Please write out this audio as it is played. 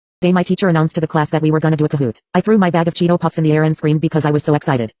day my teacher announced to the class that we were gonna do a Kahoot. I threw my bag of Cheeto Puffs in the air and screamed because I was so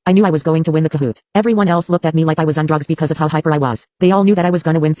excited. I knew I was going to win the Kahoot. Everyone else looked at me like I was on drugs because of how hyper I was. They all knew that I was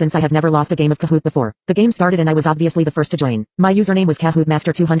gonna win since I have never lost a game of Kahoot before. The game started and I was obviously the first to join. My username was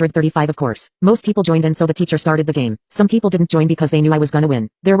Kahootmaster235 of course. Most people joined and so the teacher started the game. Some people didn't join because they knew I was gonna win.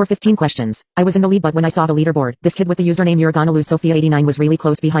 There were 15 questions. I was in the lead but when I saw the leaderboard, this kid with the username You're Gonna Lose Sophia89 was really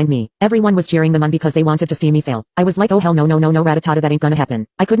close behind me. Everyone was cheering them on because they wanted to see me fail. I was like oh hell no ratatata that ain't gonna happen.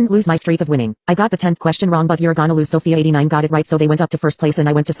 I couldn't lose my streak of winning. I got the 10th question wrong but You're Gonna Lose Sophia89 got it right so they went up to first place and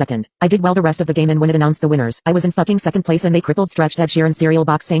I went to second. I did well the rest of the game and when it announced the winners, I was in fucking second place and they crippled stretched Ed Sheeran cereal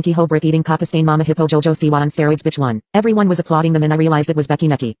box stanky ho brick eating cockastain mama hippo Jojo Siwa on steroids bitch won. Everyone was applauding them and I realized it was Becky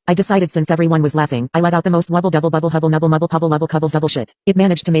Necky. I decided since everyone was laughing, I let out the most wubble double bubble hubble nubble mubble pubble lubble cubble zubble shit. It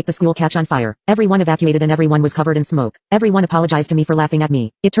managed to make the school catch on fire. Everyone evacuated and everyone was covered in smoke. Everyone apologized to me for laughing at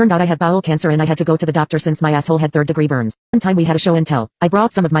me. It turned out I had bowel cancer and I had to go to the doctor since my asshole had 3rd degree burns. One time we had a show and tell. I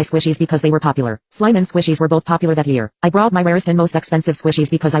brought some of my squishies because they were popular. Slime and squishies were both popular that year. I brought my rarest and most expensive squishies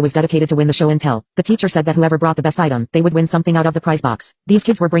because I was dedicated to win the show and tell. The teacher said that whoever brought the best item, they would win something out of the prize box. These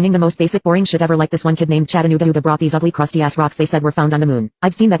kids were bringing the most basic boring shit ever like this one kid named Chattanooga who brought these ugly crusty ass rocks they said were found on the moon.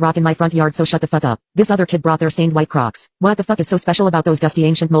 I've seen that rock in my front yard so shut the fuck up. This other kid brought their stained white Crocs. What the fuck is so special about those dusty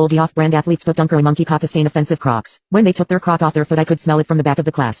ancient moldy off-brand athlete's foot dunkeroy monkey cockastain offensive Crocs? When they took their Croc off their foot I could smell it from the back of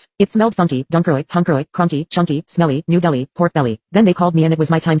the class. It smelled funky, dunkeroy, hunkeroy, crunky, chunky, smelly, New Delhi, pork belly. Then they called me and it was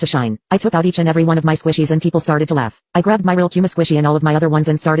my time to shine. I took out each and every one of my squishies and people started to laugh. I grabbed my real Kuma squishy and all of my other ones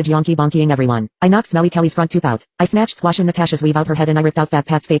and started yonky bonkying everyone. I knocked Smelly Kelly's front tooth out. I snatched Squash and Natasha's weave out her head and I ripped out Fat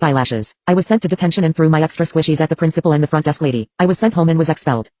Pat's fake eyelashes. I was sent to detention and threw my extra squishies at the principal and the front desk lady. I was sent home and was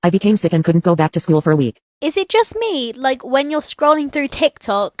expelled. I became sick and couldn't go back to school for a week. Is it just me, like when you're scrolling through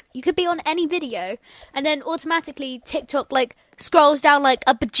TikTok, you could be on any video, and then automatically TikTok like scrolls down like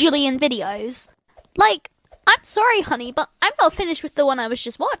a bajillion videos? Like, I'm sorry honey, but I'm not finished with the one I was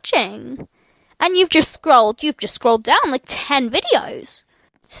just watching. And you've just scrolled down like 10 videos.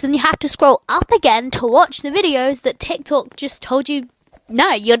 So then you have to scroll up again to watch the videos that TikTok just told you,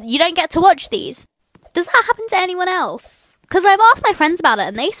 no, you don't get to watch these. Does that happen to anyone else? Because I've asked my friends about it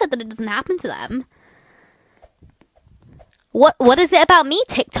and they said that it doesn't happen to them. What is it about me,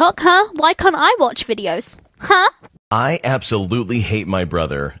 TikTok, huh? Why can't I watch videos? Huh? I absolutely hate my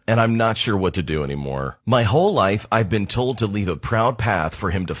brother, and I'm not sure what to do anymore. My whole life, I've been told to leave a proud path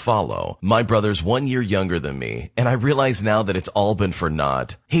for him to follow. My brother's 1 year younger than me, and I realize now that it's all been for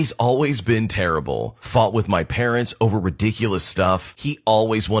naught. He's always been terrible, fought with my parents over ridiculous stuff. He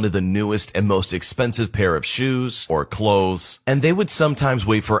always wanted the newest and most expensive pair of shoes or clothes, and they would sometimes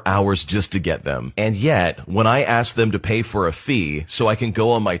wait for hours just to get them. And yet, when I asked them to pay for a fee so I can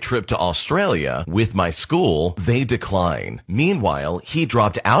go on my trip to Australia with my school, they declined. Meanwhile, he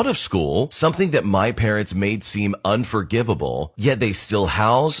dropped out of school, something that my parents made seem unforgivable, yet they still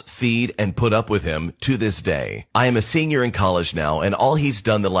house, feed, and put up with him to this day. I am a senior in college now, and all he's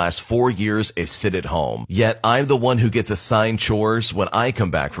done the last 4 years is sit at home. Yet I'm the one who gets assigned chores when I come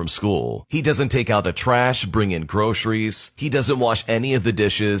back from school. He doesn't take out the trash, bring in groceries. He doesn't wash any of the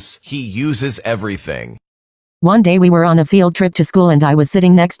dishes. He uses everything. One day we were on a field trip to school and I was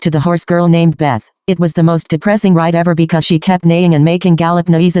sitting next to the horse girl named Beth. It was the most depressing ride ever because she kept neighing and making gallop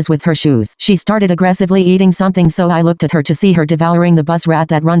noises with her shoes. She started aggressively eating something so I looked at her to see her devouring the bus rat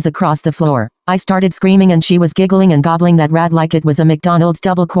that runs across the floor. I started screaming and she was giggling and gobbling that rat like it was a McDonald's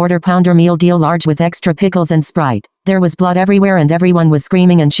double quarter-pounder meal deal large with extra pickles and Sprite. There was blood everywhere and everyone was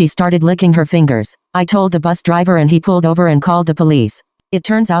screaming and she started licking her fingers. I told the bus driver and he pulled over and called the police. It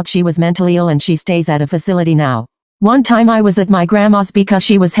turns out she was mentally ill and she stays at a facility now. One time I was at my grandma's because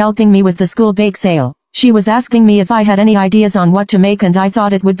she was helping me with the school bake sale. She was asking me if I had any ideas on what to make and I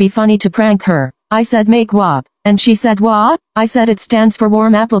thought it would be funny to prank her. I said make WAP, and she said what? I said it stands for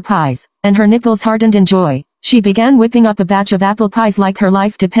warm apple pies, and her nipples hardened in joy. She began whipping up a batch of apple pies like her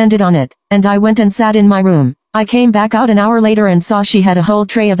life depended on it, and I went and sat in my room. I came back out an hour later and saw she had a whole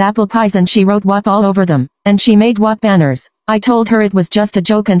tray of apple pies and she wrote WAP all over them, and she made WAP banners. I told her it was just a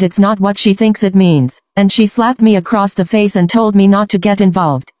joke and it's not what she thinks it means, and she slapped me across the face and told me not to get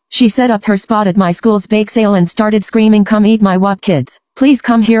involved. She set up her spot at my school's bake sale and started screaming, "Come eat my WAP, kids. Please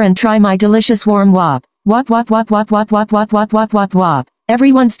come here and try my delicious warm WAP. WAP WAP WAP WAP WAP WAP WAP WAP WAP WAP WAP."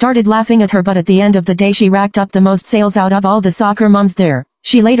 Everyone started laughing at her, but at the end of the day she racked up the most sales out of all the soccer moms there.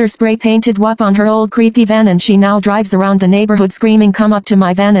 She later spray painted WAP on her old creepy van and she now drives around the neighborhood screaming, "Come up to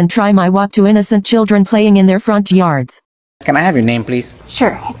my van and try my WAP," to innocent children playing in their front yards. Can I have your name, please?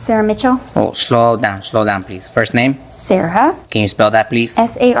 Sure, it's Sarah Mitchell. Oh, slow down, please. First name? Sarah. Can you spell that, please?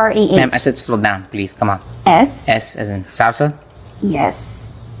 S-A-R-A-H. Ma'am, I said slow down, please. Come on. S. S as in salsa.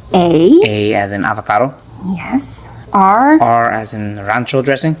 Yes. A. A as in avocado. Yes. R. R as in rancho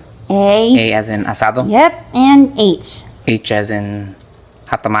dressing. A. A as in asado. Yep. And H. H as in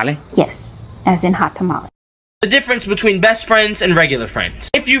hot tamale. Yes. As in hot tamale. The difference between best friends and regular friends.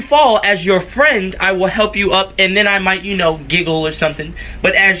 If you fall as your friend, I will help you up and then I might, giggle or something.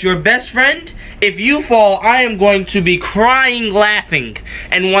 But as your best friend, if you fall, I am going to be crying laughing.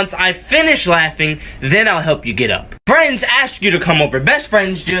 And once I finish laughing, then I'll help you get up. Friends ask you to come over. Best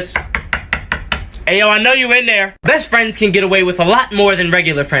friends just... Hey yo, I know you in there. Best friends can get away with a lot more than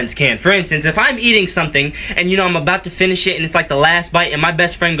regular friends can. For instance, if I'm eating something and I'm about to finish it and it's like the last bite and my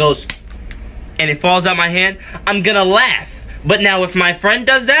best friend goes... and it falls out my hand, I'm gonna laugh. But now if my friend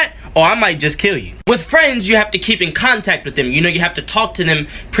does that, I might just kill you. With friends, you have to keep in contact with them. You have to talk to them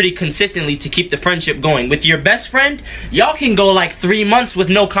pretty consistently to keep the friendship going. With your best friend, y'all can go like 3 months with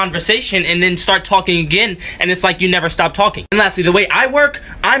no conversation and then start talking again, and it's like you never stop talking. And lastly, the way I work,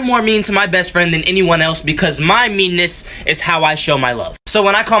 I'm more mean to my best friend than anyone else because my meanness is how I show my love. So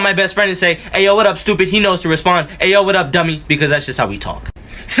when I call my best friend and say, hey yo, what up, stupid? He knows to respond, hey yo, what up, dummy? Because that's just how we talk.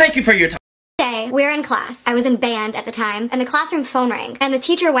 Thank you for your time. We were in class. I was in band at the time, and the classroom phone rang. And the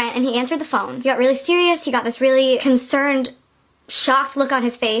teacher went and he answered the phone. He got really serious. He got this really concerned, shocked look on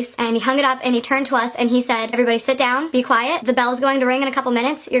his face, and he hung it up and he turned to us and he said, everybody sit down, be quiet. The bell's going to ring in a couple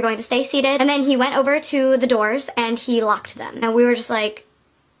minutes. You're going to stay seated. And then he went over to the doors and he locked them. And we were just like,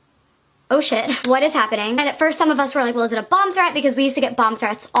 oh shit, what is happening? And at first some of us were like, well, is it a bomb threat? Because we used to get bomb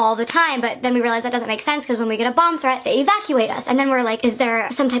threats all the time, but then we realized that doesn't make sense because when we get a bomb threat, they evacuate us. And then we're like, is there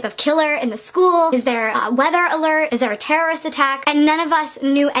some type of killer in the school? Is there a weather alert? Is there a terrorist attack? And none of us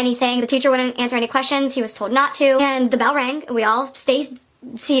knew anything. The teacher wouldn't answer any questions. He was told not to. And the bell rang. We all stayed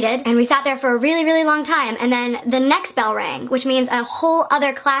seated and we sat there for a really, really long time. And then the next bell rang, which means a whole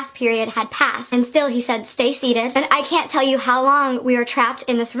other class period had passed. And still he said, stay seated. And I can't tell you how long we were trapped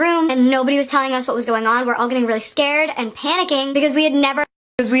in this room and nobody was telling us what was going on. We're all getting really scared and panicking because we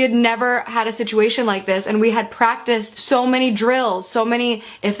had never had a situation like this, and we had practiced so many drills,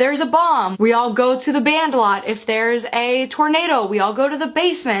 if there's a bomb, we all go to the band lot. If there's a tornado, we all go to the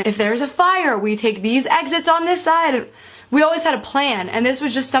basement. If there's a fire, we take these exits on this side. We always had a plan, and this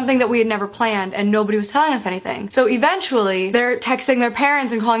was just something that we had never planned, and nobody was telling us anything. So eventually, they're texting their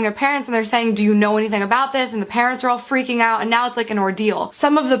parents and calling their parents, and they're saying, do you know anything about this? And the parents are all freaking out, and now it's like an ordeal.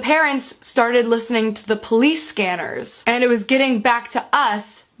 Some of the parents started listening to the police scanners, and it was getting back to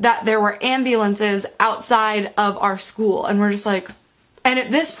us that there were ambulances outside of our school, and we're just like... And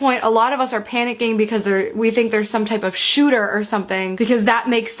at this point, a lot of us are panicking because we think there's some type of shooter or something, because that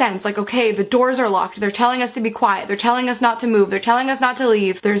makes sense. Like, okay, the doors are locked. They're telling us to be quiet. They're telling us not to move. They're telling us not to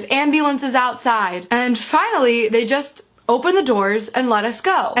leave. There's ambulances outside. And finally, they just opened the doors and let us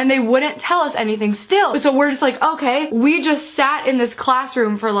go. And they wouldn't tell us anything still. So we're just like, okay, we just sat in this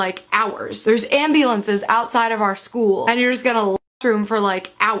classroom for like hours. There's ambulances outside of our school, and you're just gonna room for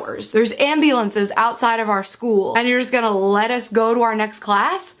like hours. There's ambulances outside of our school, and you're just gonna let us go to our next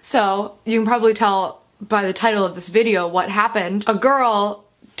class? So you can probably tell by the title of this video what happened. A girl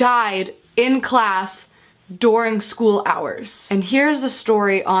died in class during school hours. And here's the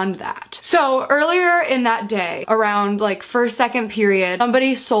story on that. So earlier in that day, around like first, second period,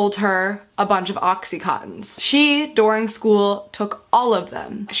 somebody sold her a bunch of Oxycontins. She, during school, took all of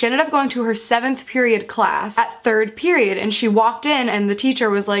them. She ended up going to her 7th period class at 3rd period, and she walked in and the teacher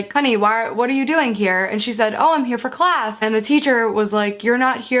was like, honey, what are you doing here? And she said, oh, I'm here for class. And the teacher was like, you're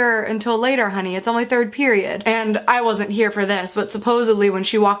not here until later, honey. It's only 3rd period. And I wasn't here for this, but supposedly when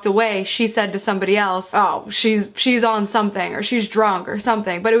she walked away, she said to somebody else, oh, she's on something, or she's drunk or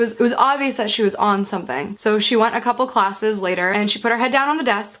something. But it was obvious that she was on something. So she went a couple classes later and she put her head down on the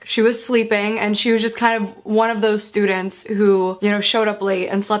desk. She was sleeping, and she was just kind of one of those students who, showed up late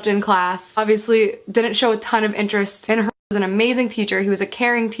and slept in class. Obviously didn't show a ton of interest in her. He was an amazing teacher. He was a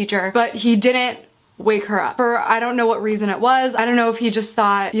caring teacher, but he didn't wake her up. For I don't know what reason it was. I don't know if he just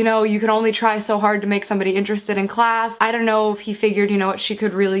thought, you can only try so hard to make somebody interested in class. I don't know if he figured, what, she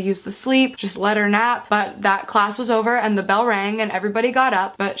could really use the sleep, just let her nap. But that class was over and the bell rang and everybody got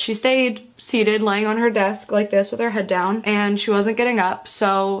up, but she stayed seated laying on her desk like this with her head down, and she wasn't getting up.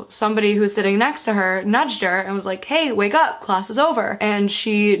 So somebody who was sitting next to her nudged her and was like, hey, wake up, class is over. And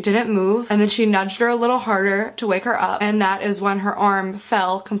she didn't move, and then she nudged her a little harder to wake her up, and that is when her arm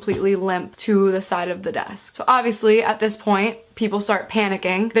fell completely limp to the side of the desk. So obviously at this point, people start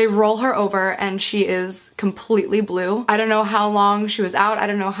panicking. They roll her over and she is completely blue. I don't know how long she was out. I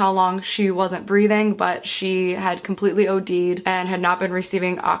don't know how long she wasn't breathing, but she had completely OD'd and had not been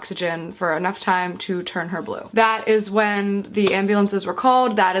receiving oxygen for enough time to turn her blue. That is when the ambulances were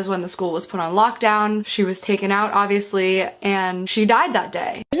called. That is when the school was put on lockdown. She was taken out, obviously, and she died that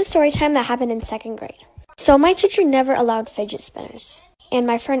day. There's a story time that happened in 2nd grade. So my teacher never allowed fidget spinners. and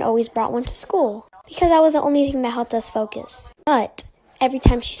my friend always brought one to school because that was the only thing that helped us focus. But every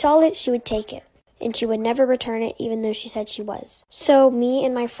time she saw it, she would take it, and she would never return it even though she said she was. So me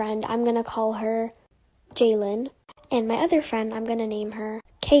and my friend, I'm gonna call her Jalen, and my other friend, I'm gonna name her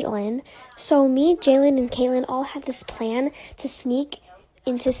Caitlin. So me, Jalen, and Caitlin all had this plan to sneak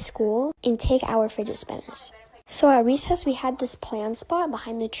into school and take our fidget spinners. So at recess, we had this plan spot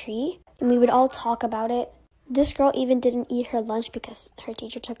behind the tree, and we would all talk about it. This girl even didn't eat her lunch because her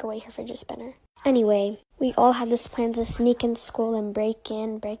teacher took away her fidget spinner. Anyway, we all had this plan to sneak in school and break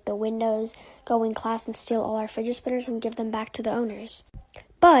the windows, go in class and steal all our fidget spinners and give them back to the owners.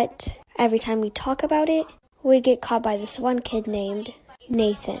 But every time we talk about it, we'd get caught by this one kid named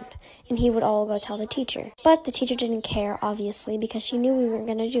Nathan, and he would all go tell the teacher. But the teacher didn't care, obviously, because she knew we weren't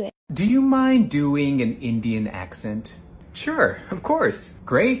going to do it. Do you mind doing an Indian accent? Sure, of course.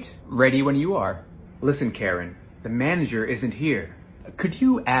 Great. Ready when you are. Listen, Karen, the manager isn't here. Could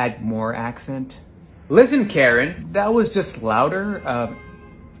you add more accent? Listen, Karen, that was just louder.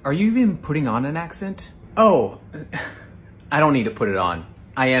 Are you even putting on an accent? Oh, I don't need to put it on.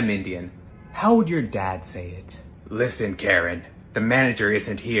 I am Indian. How would your dad say it? Listen, Karen, the manager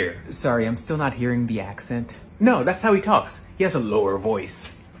isn't here. Sorry, I'm still not hearing the accent. No, that's how he talks. He has a lower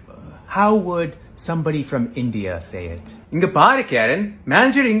voice. How would somebody from India say it? Inga paru, Karen.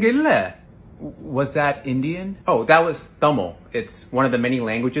 Manager inga illa. Was that Indian? Oh, that was Tamil. It's one of the many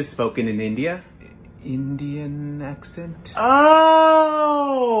languages spoken in India. Indian accent?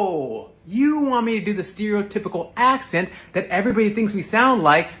 Oh! You want me to do the stereotypical accent that everybody thinks we sound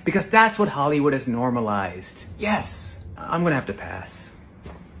like because that's what Hollywood has normalized. Yes, I'm gonna have to pass.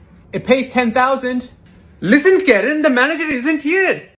 It pays 10,000. Listen, Karen, the manager isn't here.